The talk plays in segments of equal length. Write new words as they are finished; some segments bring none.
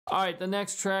Alright, the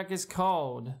next track is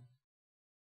called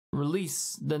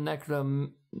Release the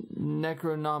Necronomica.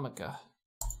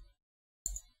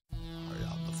 I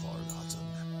am the forgotten,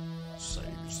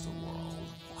 saves the world.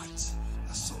 What?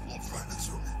 A solo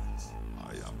predator.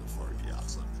 I am the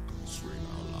forgotten, scream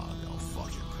out loud your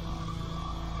fucking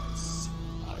cries.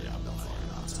 I am the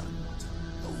forgotten,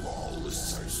 the wall is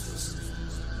tasteless.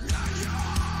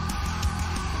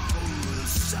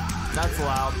 That's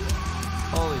loud.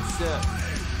 Holy shit.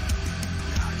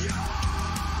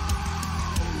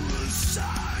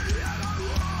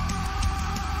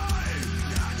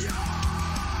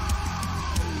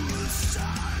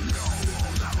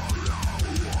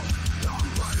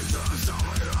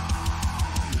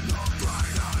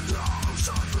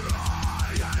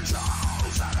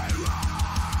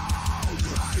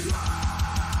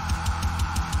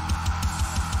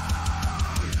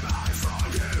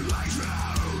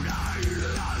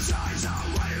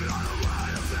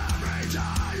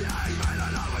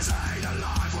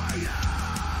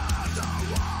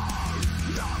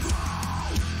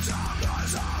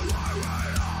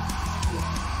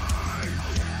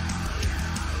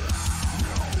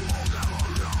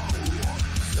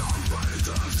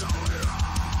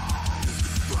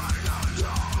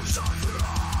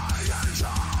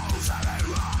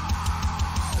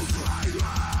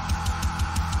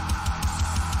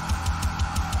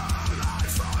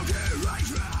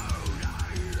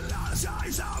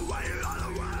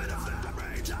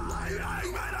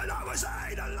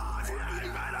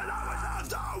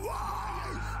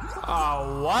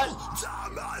 Oh, what?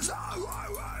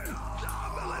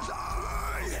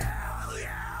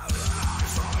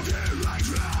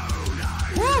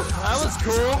 Woo, that was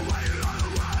cool.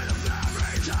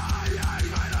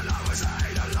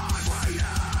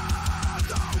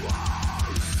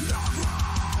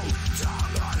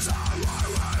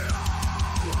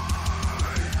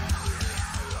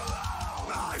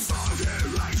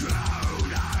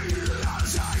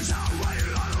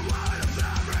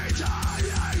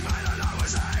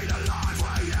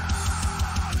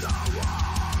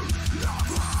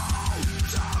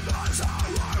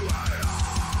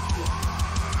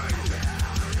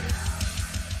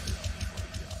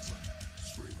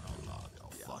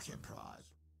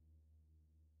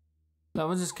 That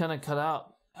was just kind of cut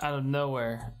out of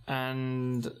nowhere,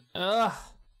 and I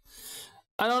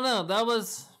don't know.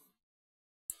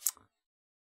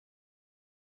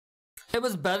 It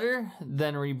was better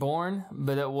than Reborn,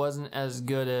 but it wasn't as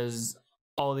good as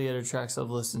all the other tracks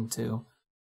I've listened to.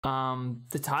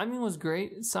 The timing was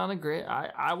great. It sounded great.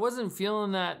 I wasn't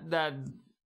feeling that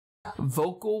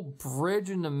vocal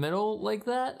bridge in the middle like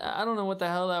that. I don't know what the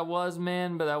hell that was,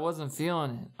 man, but I wasn't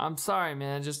feeling it. I'm sorry,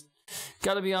 man. Just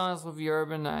gotta be honest with you,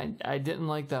 Urban. I didn't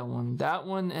like that one. That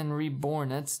one and Reborn,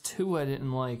 that's two I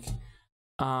didn't like.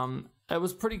 It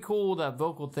was pretty cool, that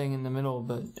vocal thing in the middle,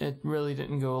 but it really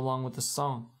didn't go along with the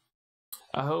song.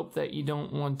 I hope that you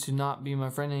don't want to not be my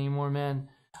friend anymore, man.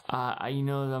 You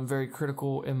know that I'm very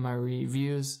critical in my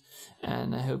reviews,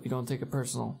 and I hope you don't take it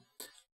personal.